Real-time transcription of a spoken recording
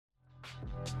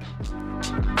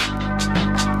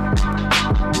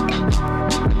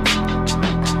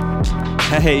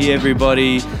Hey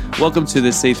everybody, welcome to the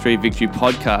C3 Victory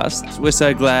podcast. We're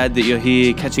so glad that you're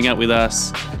here catching up with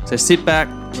us. So sit back,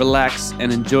 relax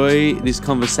and enjoy this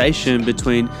conversation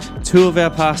between two of our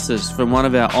pastors from one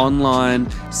of our online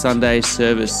Sunday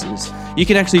services. You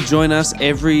can actually join us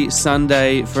every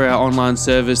Sunday for our online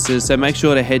services, so make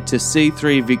sure to head to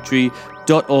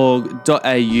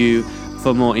c3victory.org.au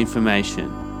for more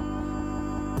information.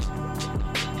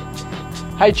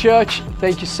 Hey church,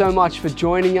 thank you so much for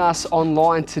joining us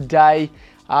online today.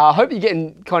 I hope you're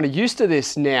getting kind of used to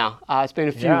this now. It's been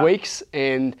a few weeks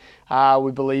and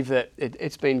we believe that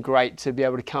it's been great to be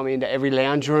able to come into every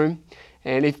lounge room.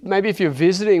 And if you're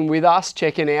visiting with us,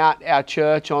 checking out our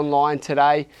church online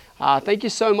today, thank you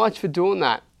so much for doing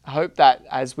that. I hope that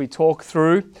as we talk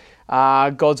through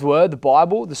God's Word, the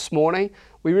Bible this morning,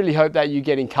 we really hope that you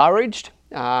get encouraged,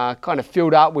 kind of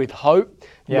filled up with hope,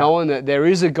 knowing that there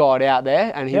is a God out there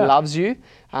and He loves you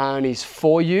and He's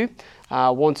for you,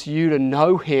 wants you to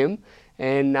know Him.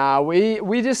 And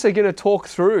we just are going to talk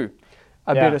through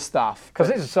a bit of stuff. Because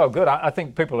this is so good. I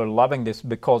think people are loving this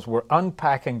because we're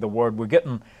unpacking the Word.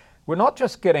 We're not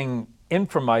just getting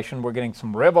information, we're getting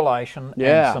some revelation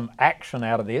and some action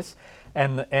out of this.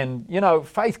 And you know,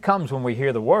 faith comes when we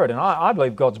hear the Word. And I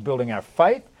believe God's building our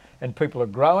faith and people are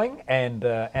growing and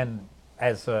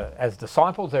as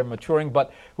disciples, they're maturing.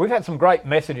 But we've had some great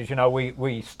messages. You know,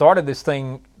 we started this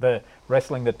thing, the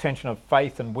wrestling the tension of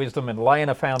faith and wisdom and laying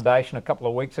a foundation a couple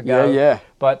of weeks ago.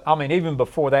 But I mean, even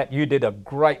before that, you did a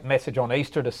great message on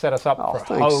Easter to set us up for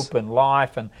hope and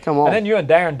life. And then you and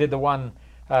Darren did the one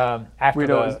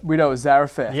after Widow of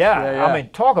Zarephath. I mean,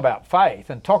 talk about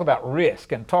faith and talk about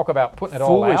risk and talk about putting it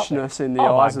all out. Foolishness in the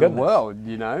eyes of the world,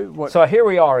 you know. So here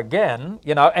we are again,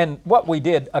 you know, and what we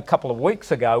did a couple of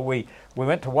weeks ago, we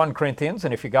went to 1 Corinthians,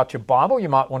 and if you got your Bible, you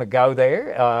might want to go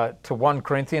there to 1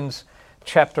 Corinthians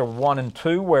chapter 1 and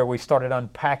 2, where we started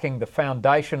unpacking the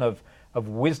foundation of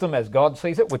wisdom as God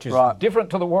sees it, which is different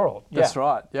to the world. That's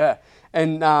right, yeah.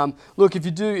 And look, if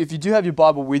you do have your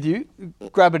Bible with you,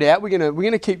 grab it out. We're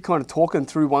gonna keep kind of talking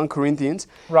through 1 Corinthians.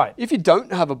 Right. If you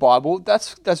don't have a Bible,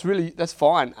 that's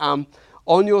fine.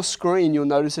 On your screen, you'll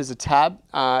notice there's a tab.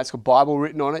 It's got Bible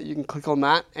written on it. You can click on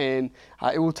that, and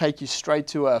it will take you straight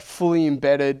to a fully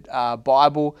embedded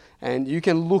Bible, and you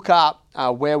can look up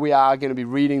where we are going to be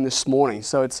reading this morning.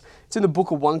 So it's in the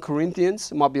book of 1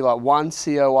 Corinthians. It might be like 1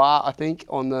 COR, I think,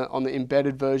 on the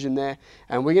embedded version there.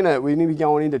 And we're gonna be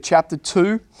going into chapter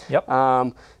 2. Yep.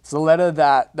 It's a letter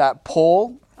that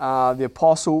Paul, the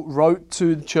apostle, wrote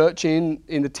to the church in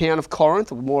the town of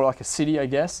Corinth, or more like a city, I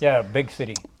guess. Yeah, a big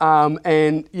city.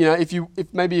 And you know,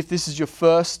 if this is your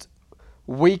first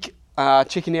week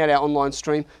checking out our online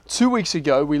stream, 2 weeks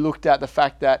ago we looked at the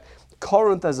fact that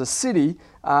Corinth as a city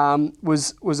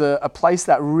was a place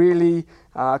that really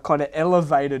kind of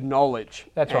elevated knowledge.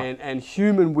 That's right. And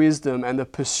human wisdom and the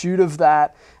pursuit of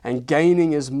that and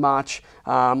gaining as much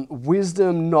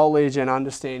wisdom, knowledge and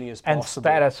understanding as possible. And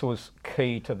status was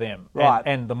key to them. Right.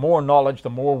 And the more knowledge, the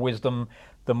more wisdom,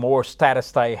 the more status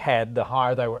they had, the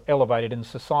higher they were elevated in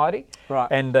society. Right.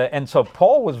 And so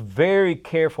Paul was very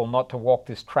careful not to walk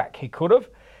this track. He could have.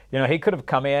 You know, he could have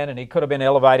come in and he could have been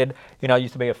elevated. You know, he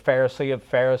used to be a Pharisee of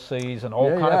Pharisees and all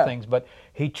kind of things, but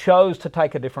he chose to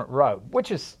take a different road,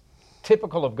 which is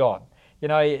typical of God. You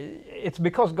know, it's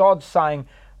because God's saying,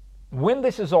 when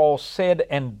this is all said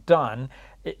and done,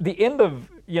 the end of,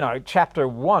 you know, chapter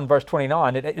 1, verse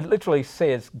 29, it literally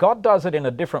says, God does it in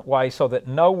a different way so that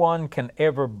no one can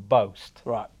ever boast.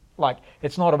 Right. Like,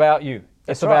 it's not about you.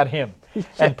 It's about Him.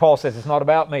 And Paul says, it's not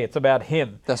about me, it's about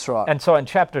Him. That's right. And so in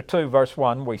chapter 2, verse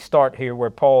 1, we start here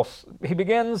where he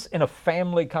begins in a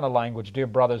family kind of language, dear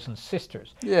brothers and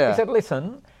sisters. Yeah. He said,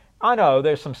 listen, I know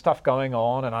there's some stuff going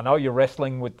on, and I know you're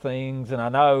wrestling with things, and I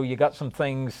know you got some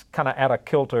things kind of out of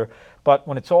kilter, but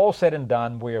when it's all said and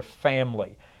done, we're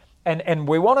family. And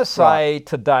we want to say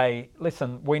today,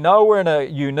 listen, we know we're in a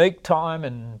unique time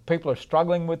and people are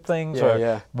struggling with things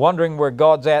wondering where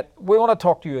God's at. We want to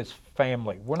talk to you as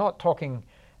family. We're not talking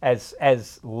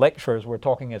as lecturers, we're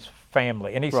talking as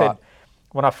family. And he said,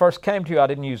 when I first came to you, I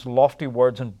didn't use lofty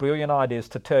words and brilliant ideas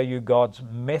to tell you God's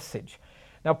message.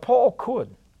 Now, Paul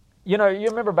could. You know, you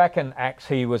remember back in Acts,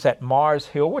 he was at Mars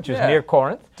Hill, which is near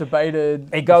Corinth. Debated.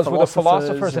 He goes with the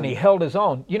philosophers and he held his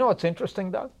own. You know what's interesting,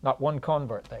 though? Not one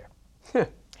convert there.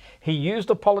 He used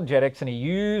apologetics and he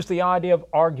used the idea of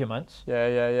arguments.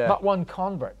 Not one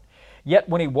convert. Yet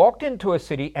when he walked into a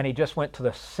city and he just went to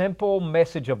the simple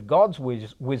message of God's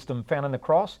wisdom found in the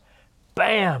cross,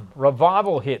 bam,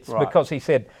 revival hits. Because he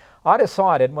said, I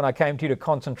decided when I came to you to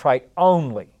concentrate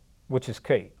only which is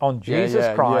key, on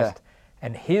Jesus Christ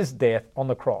and his death on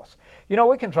the cross. You know,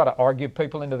 we can try to argue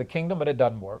people into the kingdom, but it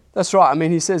doesn't work. That's right. I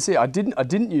mean, he says here, I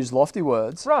didn't use lofty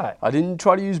words. Right. I didn't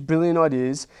try to use brilliant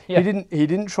ideas. Yeah. He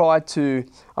didn't try to,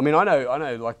 I mean, I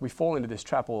know, like we fall into this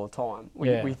trap all the time.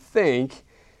 We think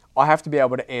I have to be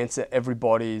able to answer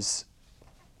everybody's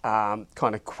kind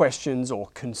of questions or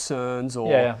concerns,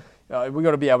 or we've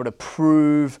got to be able to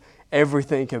prove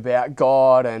everything about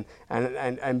God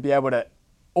and be able to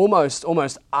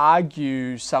almost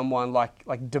argue someone,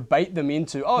 like debate them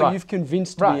into, you've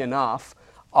convinced me enough,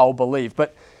 I'll believe.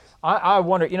 But I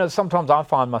wonder, you know, sometimes I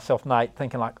find myself, Nate,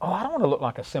 thinking like, I don't want to look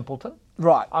like a simpleton.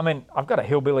 Right. I mean, I've got a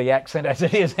hillbilly accent as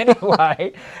it is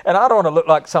anyway, and I don't want to look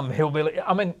like some hillbilly.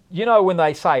 I mean, you know, when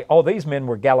they say, these men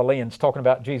were Galileans talking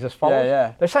about Jesus'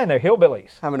 followers, they're saying they're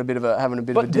hillbillies. Having a bit of a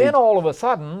dig. But then all of a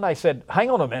sudden they said,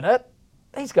 hang on a minute,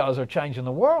 these guys are changing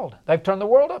the world. They've turned the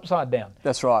world upside down.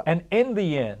 That's right. And in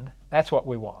the end, that's what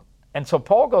we want. And so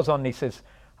Paul goes on and he says,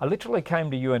 I literally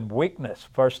came to you in weakness.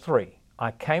 Verse 3,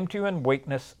 I came to you in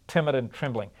weakness, timid and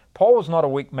trembling. Paul was not a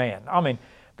weak man. I mean,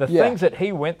 the things that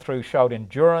he went through showed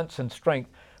endurance and strength.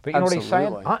 But you know what he's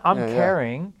saying? I'm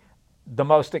carrying the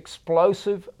most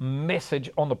explosive message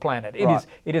on the planet.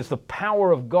 It is the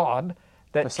power of God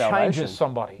that changes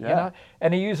somebody, you know?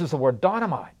 And he uses the word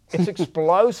dynamite. It's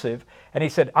explosive. And he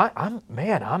said, I'm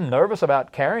nervous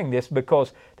about carrying this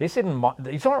because these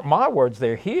aren't my words,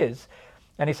 they're his.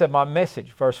 And he said, my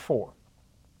message, verse 4,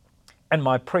 and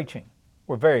my preaching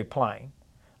were very plain.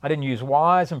 I didn't use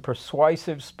wise and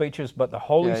persuasive speeches, but the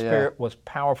Holy Spirit was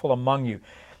powerful among you.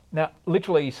 Now,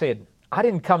 literally he said, I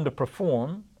didn't come to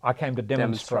perform, I came to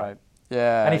demonstrate.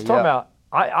 Yeah. And he's talking about,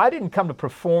 I didn't come to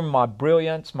perform my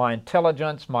brilliance, my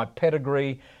intelligence, my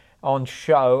pedigree on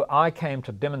show. I came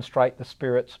to demonstrate the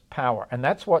Spirit's power. And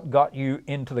that's what got you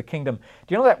into the kingdom.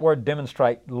 Do you know that word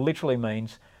demonstrate literally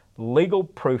means legal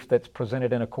proof that's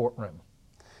presented in a courtroom?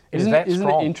 Isn't it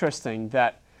interesting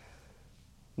that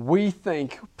we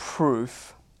think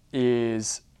proof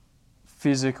is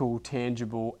physical,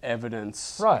 tangible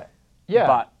evidence? Right.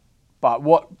 Yeah. But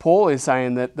what Paul is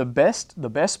saying, that the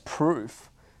best proof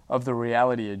of the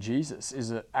reality of Jesus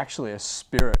is actually a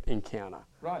spirit encounter.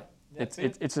 Right.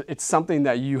 It's something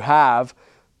that you have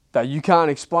that you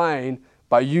can't explain,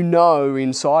 but you know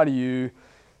inside of you,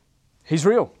 he's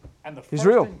real. And the first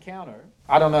encounter,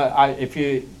 I don't know if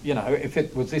if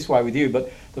it was this way with you,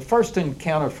 but the first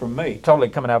encounter for me, totally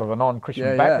coming out of a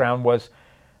non-Christian background, was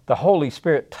the Holy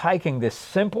Spirit taking this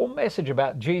simple message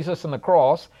about Jesus and the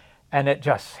cross, and it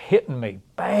just hitting me,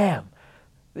 bam.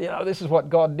 You know, this is what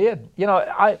God did. You know,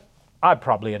 I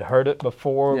probably had heard it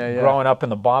before growing up in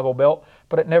the Bible Belt,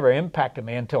 but it never impacted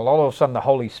me until all of a sudden the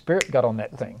Holy Spirit got on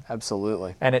that thing.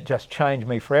 Absolutely. And it just changed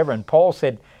me forever. And Paul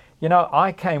said, you know,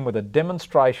 I came with a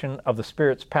demonstration of the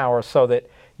Spirit's power so that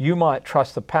you might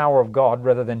trust the power of God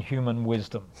rather than human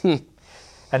wisdom. And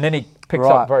then he picks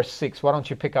up verse 6. Why don't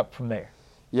you pick up from there?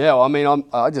 Yeah, well, I mean,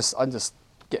 I'm just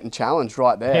getting challenged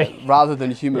right there. Rather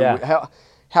than human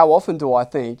how often do I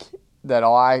think that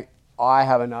I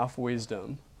have enough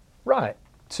wisdom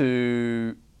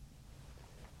to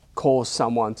cause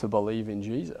someone to believe in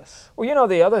Jesus? Well, you know,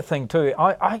 the other thing too,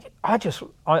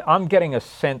 I'm getting a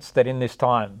sense that in this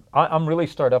time, I'm really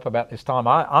stirred up about this time.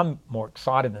 I'm more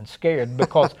excited than scared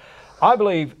because I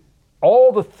believe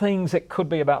all the things that could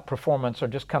be about performance are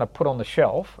just kind of put on the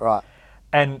shelf. Right.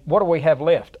 And what do we have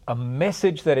left? A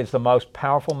message that is the most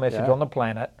powerful message on the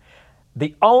planet.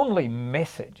 The only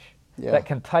message that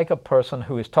can take a person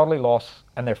who is totally lost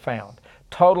and they're found.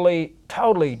 Totally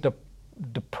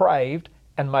depraved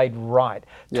and made right.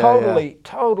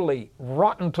 Totally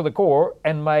rotten to the core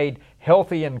and made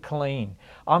healthy and clean.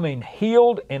 I mean,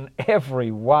 healed in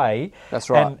every way. That's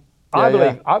right. And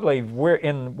I believe we're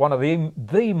in one of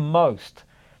the most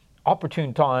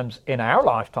opportune times in our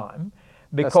lifetime,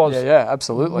 because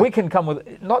absolutely. we can come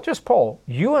with, not just Paul,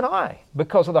 you and I,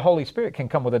 because of the Holy Spirit, can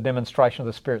come with a demonstration of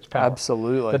the Spirit's power.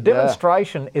 Absolutely. The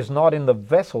demonstration is not in the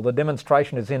vessel. The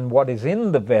demonstration is in what is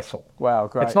in the vessel. Wow,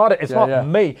 great. It's not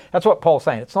me. That's what Paul's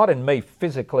saying. It's not in me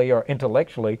physically or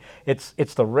intellectually.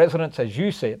 It's the residence, as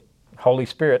you said, Holy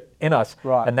Spirit in us.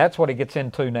 Right. And that's what he gets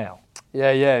into now.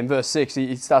 Yeah. In verse 6,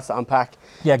 he starts to unpack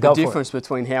the difference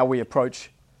between how we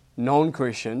approach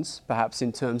non-Christians, perhaps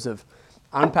in terms of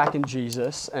unpacking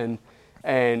Jesus and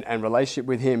relationship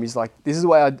with him. He's like, this is the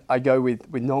way I go with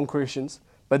non-Christians.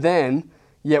 But then,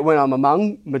 yet when I'm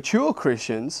among mature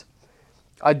Christians,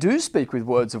 I do speak with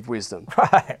words of wisdom.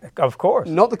 Right, of course.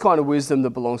 Not the kind of wisdom that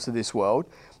belongs to this world.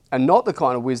 and not the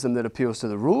kind of wisdom that appeals to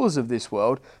the rulers of this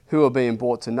world, who are being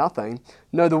brought to nothing.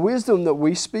 No, the wisdom that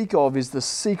we speak of is the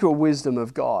secret wisdom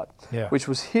of God, which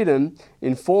was hidden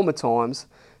in former times,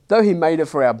 though he made it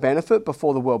for our benefit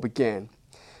before the world began.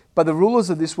 But the rulers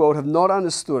of this world have not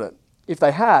understood it. If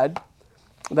they had,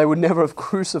 they would never have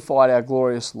crucified our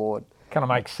glorious Lord. Kind of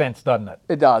makes sense, doesn't it?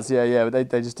 It does, yeah, but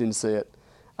they just didn't see it.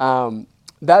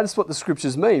 That is what the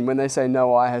scriptures mean when they say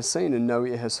no eye has seen and no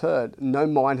ear has heard, no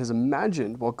mind has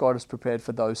imagined what God has prepared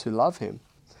for those who love him.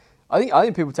 I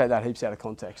think people take that heaps out of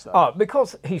context, though. Oh,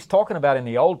 because he's talking about in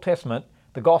the Old Testament,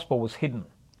 the gospel was hidden.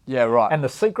 Yeah, right. And the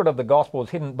secret of the gospel was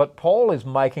hidden, but Paul is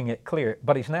making it clear,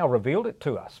 but he's now revealed it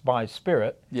to us by his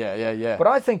Spirit. Yeah. But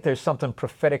I think there's something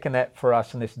prophetic in that for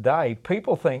us in this day.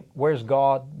 People think, where's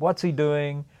God? What's he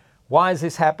doing? Why is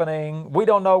this happening? We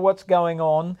don't know what's going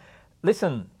on.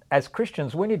 Listen, as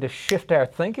Christians, we need to shift our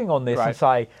thinking on this and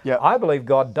say, I believe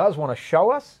God does want to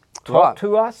show us, talk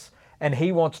to us, and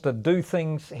he wants to do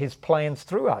things, his plans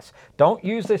through us. Don't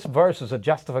use this verse as a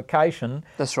justification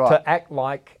to act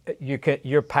like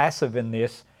you're passive in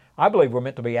this. I believe we're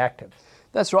meant to be active.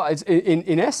 That's right. It's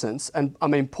in essence, and I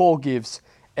mean, Paul gives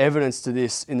evidence to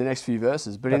this in the next few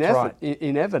verses, but in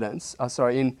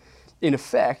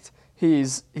effect, he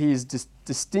is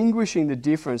distinguishing the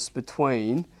difference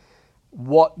between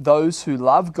what those who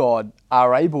love God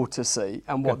are able to see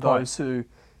and what those who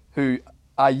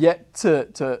are yet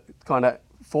to kind of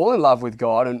fall in love with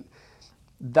God, and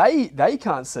they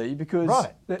can't see because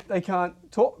they can't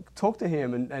talk to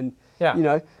him and you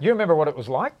know. You remember what it was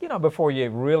like, before you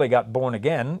really got born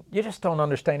again. You just don't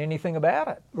understand anything about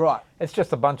it. Right. It's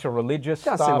just a bunch of religious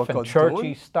stuff and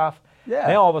churchy stuff. Yeah.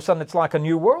 Now all of a sudden it's like a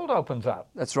new world opens up.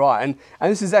 That's right. And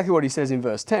this is exactly what he says in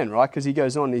verse 10, right? Because he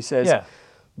goes on and he says,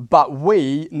 but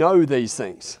we know these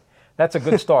things. That's a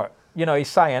good start. He's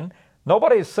saying,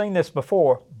 nobody has seen this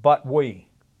before, but we.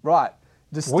 Right.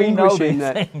 Distinguishing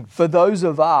that for those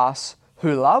of us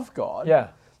who love God. Yeah.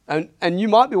 And you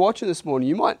might be watching this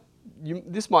morning,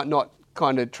 this might not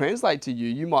kind of translate to you.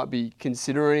 You might be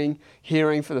considering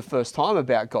hearing for the first time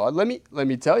about God. Let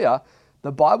me tell you,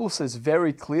 the Bible says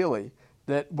very clearly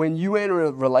that when you enter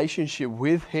a relationship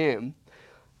with him,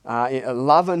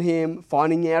 loving him,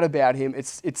 finding out about him,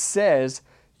 it says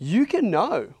you can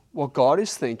know what God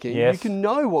is thinking. Yes. You can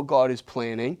know what God is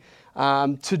planning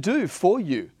to do for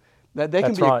you. That there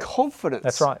can be a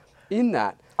confidence in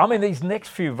that. I mean, these next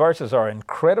few verses are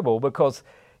incredible because,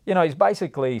 he's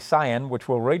basically saying, which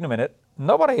we'll read in a minute,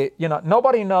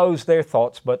 nobody knows their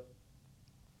thoughts but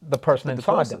the person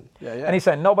inside them. Yeah. And he's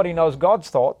saying nobody knows God's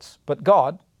thoughts but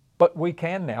God, but we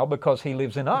can now because he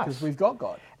lives in us. Because we've got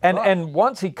God. And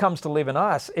once he comes to live in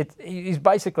us, he's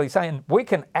basically saying we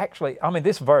can actually,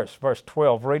 this verse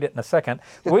 12, read it in a second,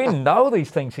 we know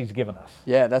these things he's given us.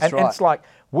 Yeah, that's right. And it's like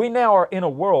we now are in a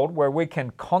world where we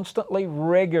can constantly,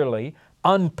 regularly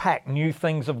unpack new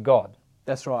things of God.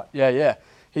 That's right. Yeah.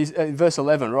 He's in verse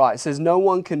 11, right? It says, no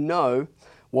one can know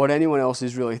what anyone else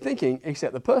is really thinking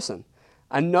except the person.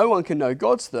 And no one can know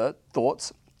God's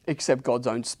thoughts except God's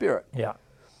own Spirit. Yeah.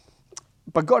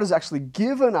 But God has actually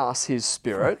given us his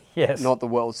Spirit, not the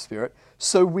world's spirit,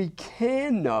 so we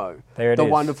can know the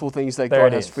wonderful things that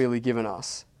God has freely given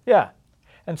us. Yeah.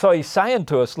 And so he's saying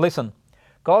to us, listen,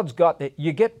 God's got it.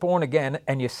 You get born again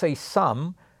and you see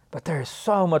some, but there is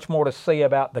so much more to see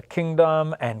about the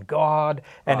kingdom and God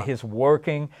and his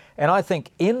working. And I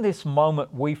think in this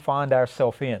moment we find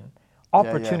ourselves in,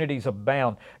 opportunities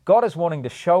abound. God is wanting to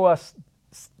show us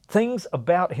things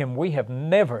about him we have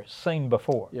never seen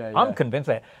before. I'm convinced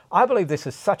that. I believe this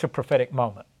is such a prophetic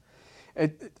moment.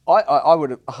 I would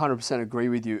 100% agree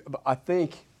with you. But I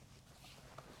think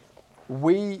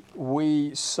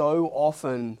we so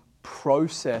often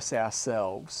process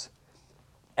ourselves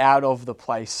out of the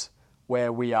place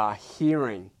where we are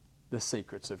hearing the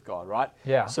secrets of God, right?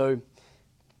 Yeah. So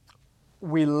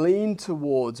we lean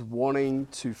towards wanting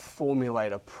to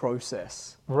formulate a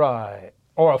process. Right.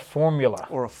 Or a formula.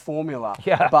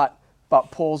 Yeah.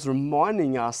 But Paul's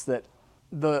reminding us that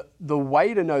the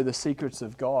way to know the secrets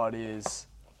of God is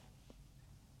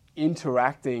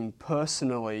interacting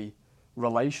personally,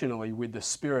 relationally with the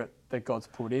Spirit that God's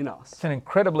put in us. It's an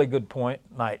incredibly good point,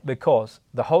 mate, because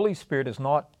the Holy Spirit is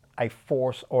not a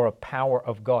force or a power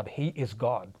of God. He is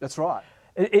God. That's right.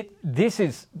 This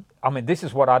is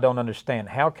what I don't understand.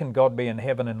 How can God be in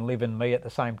heaven and live in me at the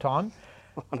same time?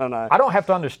 I don't know. I don't have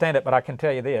to understand it, but I can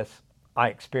tell you this, I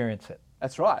experience it.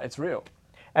 That's right, it's real.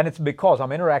 And it's because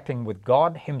I'm interacting with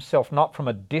God himself, not from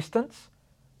a distance,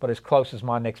 but as close as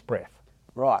my next breath.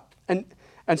 Right. And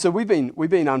so we've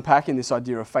been unpacking this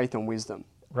idea of faith and wisdom.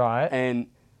 Right. And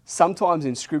sometimes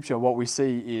in Scripture what we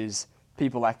see is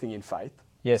people acting in faith.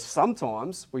 Yes.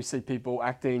 Sometimes we see people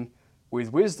acting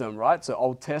with wisdom, right? So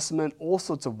Old Testament, all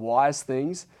sorts of wise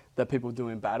things that people do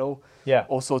in battle. Yeah.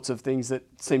 All sorts of things that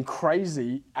seem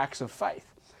crazy acts of faith.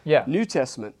 Yeah. New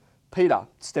Testament, Peter,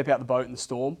 step out the boat in the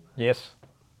storm. Yes.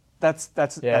 That's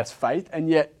faith. And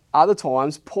yet other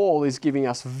times Paul is giving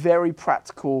us very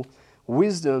practical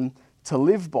wisdom to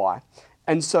live by.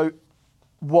 And so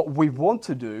what we want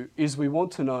to do is we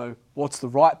want to know what's the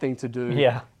right thing to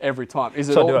do every time.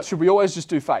 Should we always just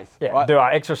do faith? Yeah. Right? Do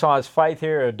I exercise faith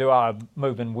here or do I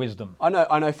move in wisdom? I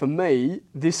know for me,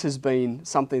 this has been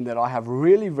something that I have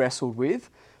really wrestled with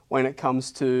when it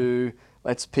comes to,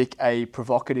 let's pick a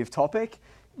provocative topic,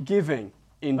 giving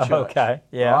in church. Okay,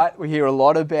 yeah. Right? We hear a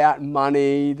lot about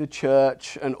money, the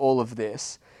church, and all of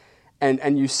this.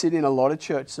 And you sit in a lot of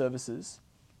church services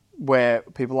where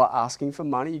people are asking for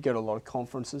money. You go to a lot of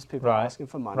conferences, people are asking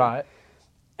for money. Right.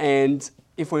 And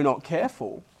if we're not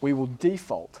careful, we will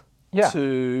default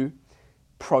to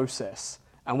process.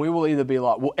 And we will either be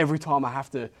like, well, every time I have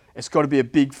to, it's got to be a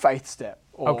big faith step.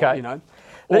 Or,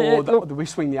 we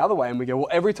swing the other way and we go, well,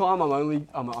 every time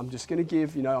I'm just going to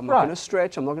give, I'm not going to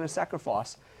stretch, I'm not going to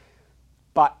sacrifice.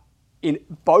 But in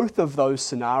both of those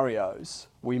scenarios,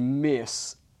 we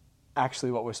miss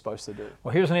actually what we're supposed to do.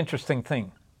 Well, here's an interesting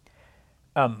thing.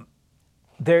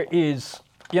 There is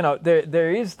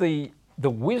the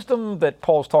wisdom that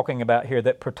Paul's talking about here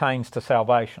that pertains to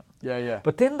salvation. Yeah.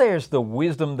 But then there's the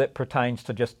wisdom that pertains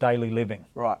to just daily living.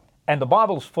 Right. And the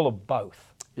Bible's full of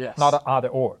both. Yes. Not either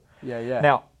or. Yeah.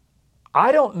 Now,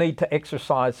 I don't need to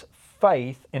exercise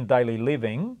faith in daily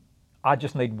living. I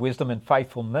just need wisdom and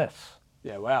faithfulness.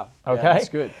 Yeah, wow. Okay? Yeah, that's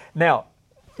good. Now,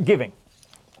 giving.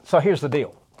 So here's the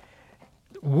deal.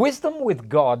 Wisdom with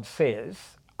God says,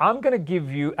 I'm going to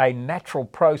give you a natural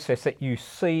process that you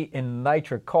see in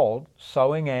nature called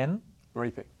sowing and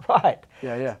reaping. Right.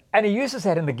 Yeah. And he uses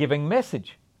that in the giving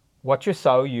message. What you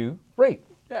sow, you reap.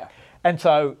 Yeah. And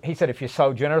so he said, if you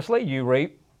sow generously, you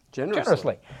reap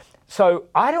generously. So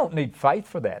I don't need faith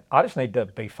for that. I just need to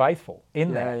be faithful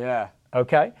in that. Yeah.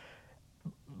 Okay?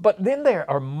 But then there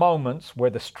are moments where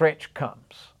the stretch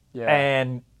comes. Yeah.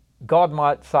 And God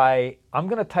might say, I'm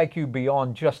going to take you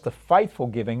beyond just the faithful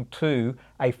giving to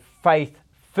a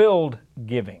faith-filled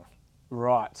giving.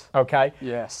 Right. Okay?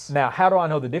 Yes. Now, how do I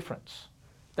know the difference?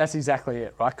 That's exactly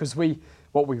it, right? Because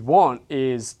what we want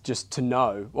is just to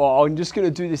know, well, I'm just going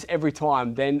to do this every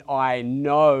time, then I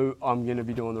know I'm going to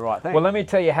be doing the right thing. Well, let me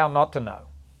tell you how not to know.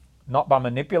 Not by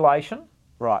manipulation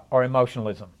or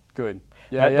emotionalism. Good.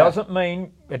 That doesn't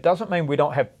mean we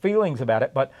don't have feelings about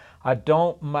it, but I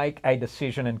don't make a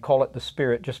decision and call it the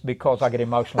Spirit just because I get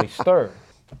emotionally stirred.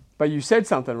 But you said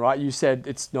something, right? You said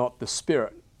it's not the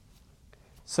Spirit.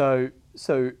 So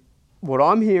what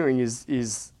I'm hearing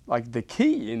is like the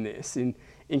key in this, in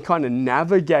kind of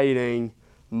navigating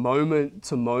moment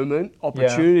to moment,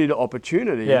 opportunity to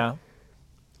opportunity. Yeah.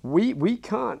 We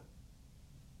can't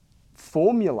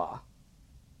formula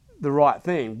the right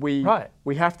thing. We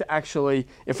have to actually,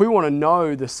 if we want to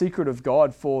know the secret of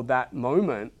God for that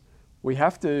moment, we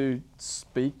have to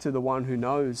speak to the one who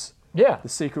knows the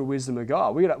secret wisdom of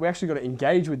God. We actually got to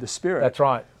engage with the Spirit. That's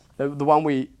right. The one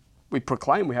we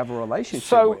proclaim we have a relationship with.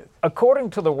 So, according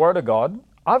to the Word of God,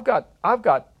 I've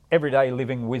got everyday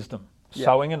living wisdom,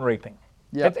 sowing and reaping.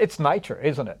 Yep. It's nature,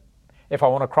 isn't it? If I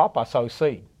want a crop, I sow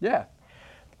seed. Yeah.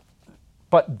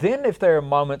 But then if there are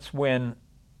moments when,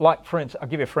 like for instance, I'll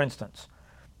give you for instance,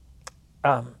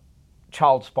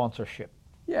 child sponsorship.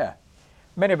 Yeah.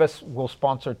 Many of us will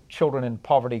sponsor children in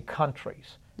poverty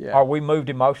countries. Yeah. Are we moved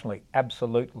emotionally?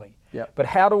 Absolutely. Yep. But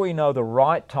how do we know the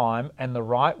right time and the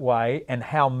right way and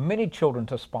how many children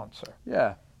to sponsor?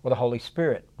 Yeah. Well, the Holy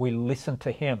Spirit. We listen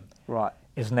to Him. Right.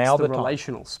 Is now it's the time.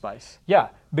 Relational space. Yeah,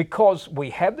 because we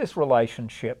have this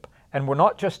relationship and we're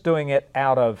not just doing it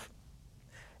out of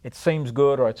it seems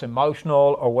good or it's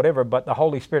emotional or whatever, but the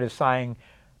Holy Spirit is saying,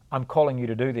 I'm calling you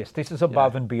to do this. This is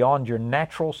above and beyond your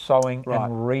natural sowing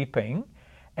and reaping,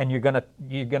 and you're gonna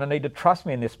need to trust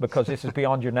me in this because this is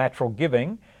beyond your natural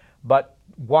giving, but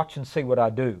watch and see what I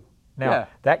do. Now,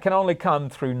 that can only come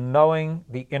through knowing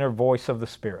the inner voice of the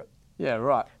Spirit. Yeah,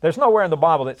 right. There's nowhere in the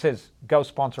Bible that says, go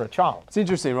sponsor a child. It's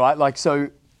interesting, right? Like,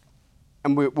 so,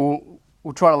 and we'll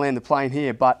try to land the plane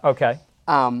here, but okay.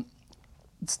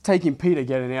 It's taking Peter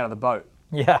getting out of the boat.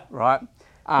 Yeah. Right?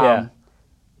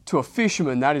 To a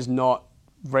fisherman, that is not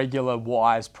regular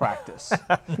wise practice.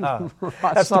 No,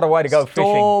 right? That's not a way to go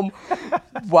fishing.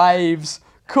 Waves,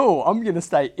 cool, I'm going to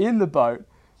stay in the boat.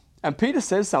 And Peter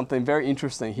says something very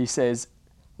interesting. He says,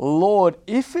 Lord,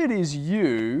 if it is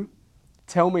you,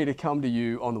 tell me to come to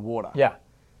you on the water. Yeah,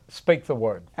 speak the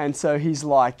word. And so he's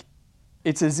like,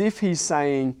 it's as if he's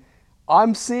saying,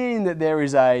 I'm seeing that there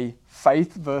is a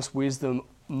faith versus wisdom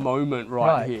moment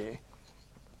right here.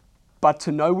 But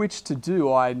to know which to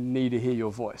do, I need to hear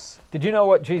your voice. Did you know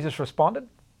what Jesus responded?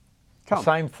 The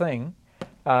same thing,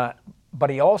 but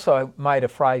he also made a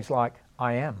phrase like,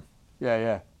 I am.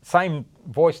 Yeah. Same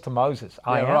voice to Moses,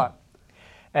 I am. Right.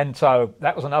 And so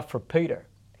that was enough for Peter.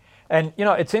 And, you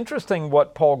know, it's interesting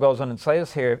what Paul goes on and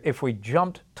says here. If we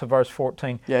jumped to verse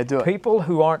 14, people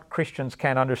who aren't Christians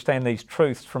can't understand these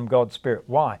truths from God's Spirit.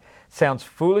 Why? Sounds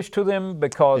foolish to them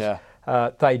because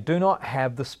they do not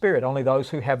have the Spirit. Only those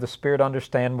who have the Spirit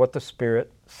understand what the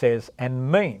Spirit says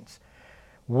and means.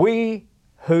 We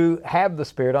who have the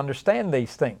Spirit understand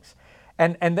these things.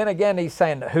 And then again, he's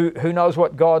saying, who knows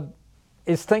what God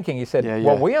is thinking? He said,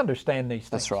 well, we understand these things.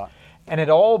 That's right. And it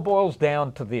all boils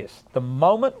down to this. The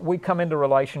moment we come into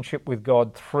relationship with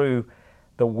God through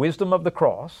the wisdom of the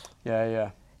cross,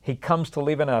 He comes to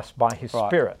live in us by His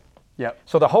Spirit. Yep.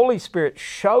 So the Holy Spirit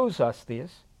shows us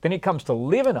this, then He comes to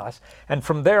live in us, and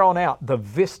from there on out, the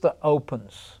vista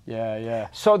opens.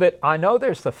 So that I know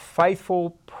there's the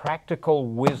faithful, practical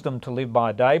wisdom to live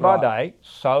by day,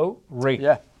 sow, reap.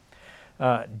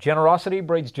 Generosity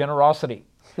breeds generosity.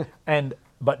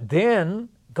 But then,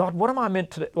 God, what am I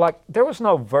meant to do? Like, there was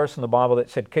no verse in the Bible that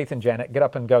said, Keith and Janet, get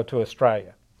up and go to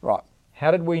Australia. Right. How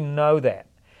did we know that?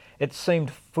 It seemed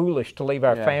foolish to leave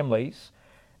our families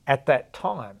at that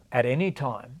time, at any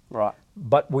time. Right.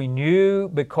 But we knew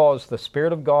because the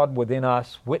Spirit of God within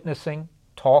us, witnessing,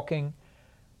 talking,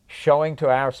 showing to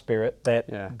our spirit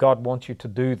that God wants you to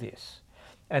do this.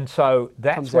 And so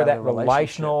that's where that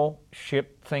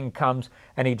relationship thing comes,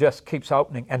 and He just keeps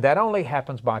opening. And that only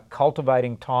happens by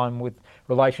cultivating time with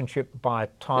relationship, by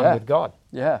time with God.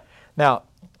 Yeah. Now,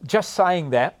 just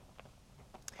saying that,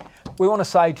 we want to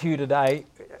say to you today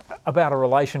about a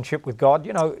relationship with God.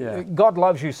 You know, God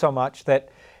loves you so much that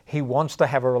He wants to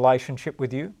have a relationship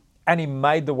with you, and He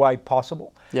made the way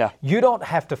possible. Yeah. You don't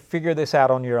have to figure this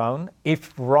out on your own.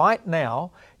 If right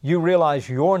now you realize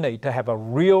your need to have a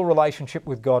real relationship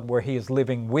with God where He is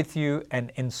living with you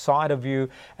and inside of you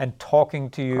and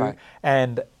talking to you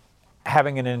and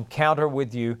having an encounter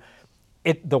with you,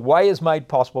 the way is made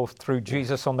possible through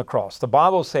Jesus on the cross. The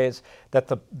Bible says that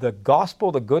the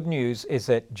gospel, the good news, is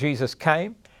that Jesus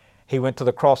came, He went to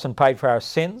the cross and paid for our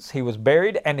sins, He was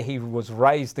buried, and He was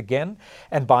raised again.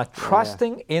 And by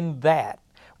trusting in that,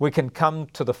 we can come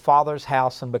to the Father's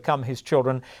house and become His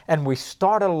children, and we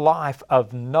start a life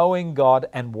of knowing God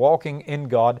and walking in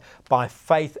God by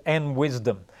faith and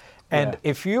wisdom. And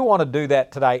if you want to do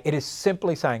that today, it is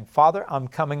simply saying, Father, I'm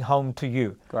coming home to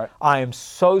You. I am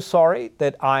so sorry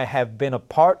that I have been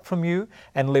apart from You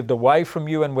and lived away from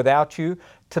You and without You.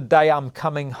 Today I'm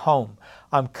coming home.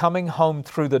 I'm coming home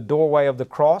through the doorway of the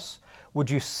cross. Would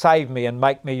You save me and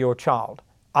make me Your child?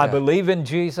 I believe in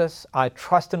Jesus, I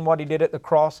trust in what He did at the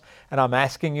cross, and I'm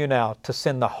asking You now to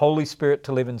send the Holy Spirit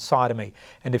to live inside of me.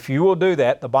 And if you will do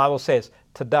that, the Bible says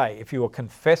today, if you will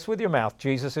confess with your mouth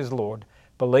Jesus is Lord,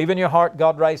 believe in your heart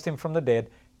God raised Him from the dead,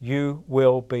 you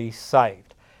will be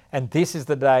saved. And this is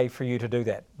the day for you to do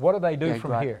that. What do they do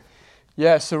from here?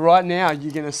 Yeah, so right now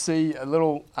you're going to see a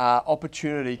little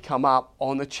opportunity come up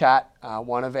on the chat.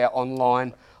 One of our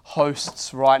online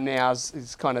hosts right now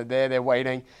is kind of there, they're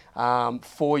waiting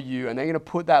for you, and they're going to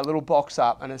put that little box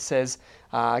up, and it says,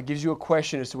 gives you a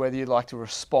question as to whether you'd like to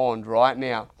respond right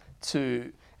now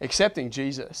to accepting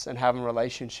Jesus and having a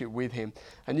relationship with Him.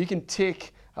 And you can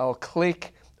tick or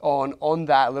click on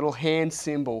that little hand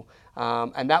symbol,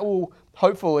 and that will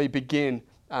hopefully begin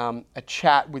a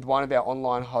chat with one of our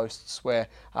online hosts where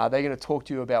they're going to talk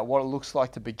to you about what it looks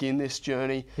like to begin this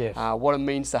journey, what it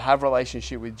means to have a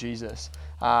relationship with Jesus.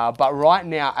 But right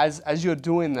now, as you're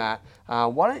doing that,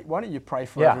 why don't you pray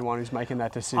for everyone who's making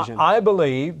that decision? I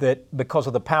believe that because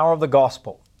of the power of the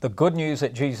gospel, the good news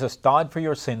that Jesus died for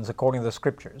your sins according to the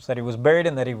Scriptures, that He was buried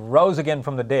and that He rose again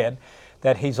from the dead,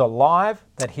 that He's alive,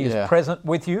 that He is present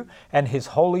with you, and His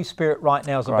Holy Spirit right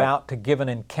now is about to give an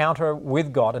encounter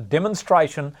with God, a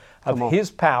demonstration of His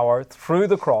power through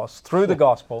the cross, through the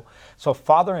gospel. So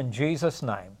Father, in Jesus'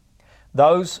 name,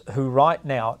 those who right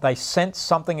now, they sense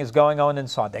something is going on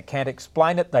inside. They can't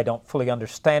explain it, they don't fully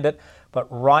understand it, but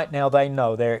right now they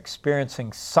know they're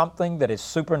experiencing something that is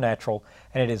supernatural,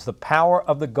 and it is the power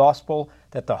of the gospel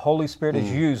that the Holy Spirit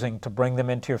is using to bring them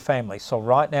into your family. So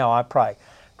right now I pray,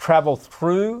 travel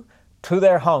through to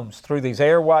their homes, through these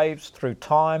airwaves, through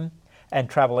time, and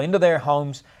travel into their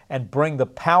homes and bring the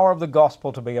power of the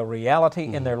gospel to be a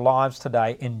reality in their lives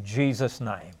today, in Jesus'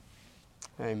 name.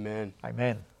 Amen.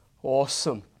 Amen.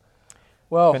 Awesome.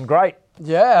 Well, it's been great.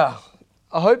 Yeah.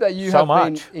 I hope that you have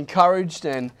been encouraged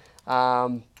and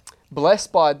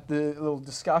blessed by the little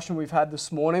discussion we've had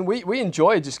this morning. We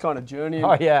enjoy just kind of journeying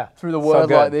through the word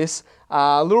like this.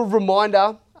 A little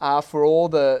reminder for all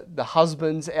the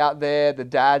husbands out there, the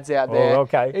dads out there.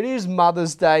 Okay. It is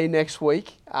Mother's Day next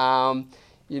week.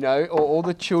 You know, all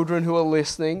the children who are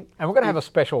listening. And we're going to have a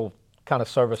special kind of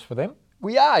service for them.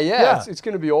 We are, yeah. It's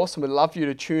going to be awesome. We'd love for you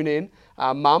to tune in.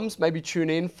 Mums, maybe tune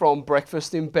in from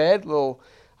breakfast in bed. Little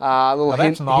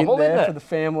hint there for the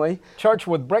family. Church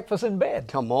with breakfast in bed.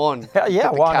 Come on.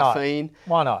 Yeah, why caffeine. not?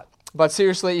 Why not? But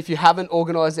seriously, if you haven't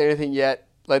organised anything yet,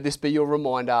 let this be your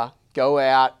reminder. Go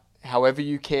out however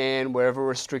you can, wherever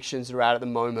restrictions are at the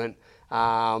moment,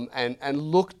 and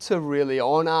look to really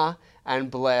honour and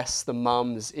bless the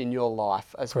mums in your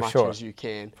life as much as you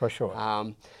can. For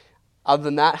sure. Other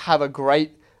than that, have a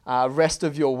great rest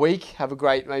of your week. Have a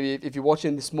great, maybe if you're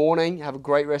watching this morning, have a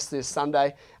great rest of this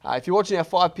Sunday. If you're watching our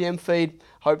 5 p.m. feed,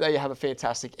 hope that you have a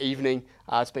fantastic evening.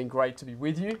 It's been great to be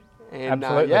with you. And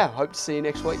hope to see you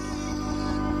next week.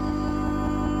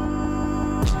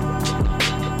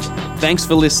 Thanks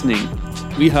for listening.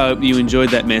 We hope you enjoyed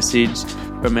that message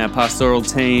from our pastoral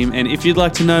team. And if you'd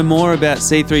like to know more about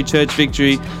C3 Church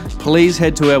Victory, please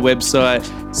head to our website,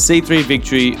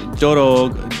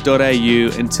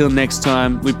 c3victory.org.au. Until next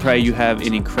time, we pray you have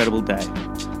an incredible day.